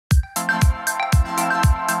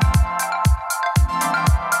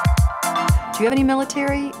Do you have any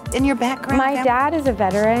military in your background? My dad is a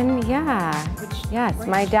veteran, yeah. Yes,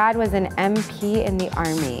 my dad was an MP in the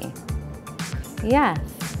Army. Yes.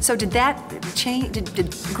 So did that change,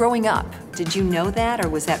 growing up, did you know that, or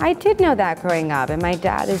was that? I did know that growing up, and my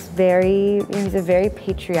dad is he's a very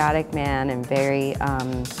patriotic man and very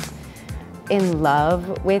in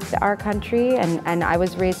love with our country, and I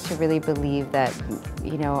was raised to really believe that,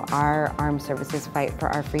 you know, our armed services fight for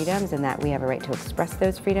our freedoms and that we have a right to express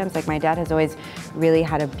those freedoms. Like, my dad has always really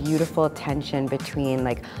had a beautiful tension between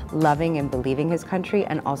like loving and believing his country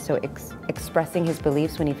and also expressing his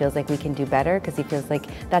beliefs when he feels like we can do better, because he feels like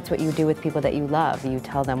that's what you do with people that you love. You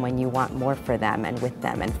tell them when you want more for them and with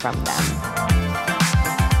them and from them.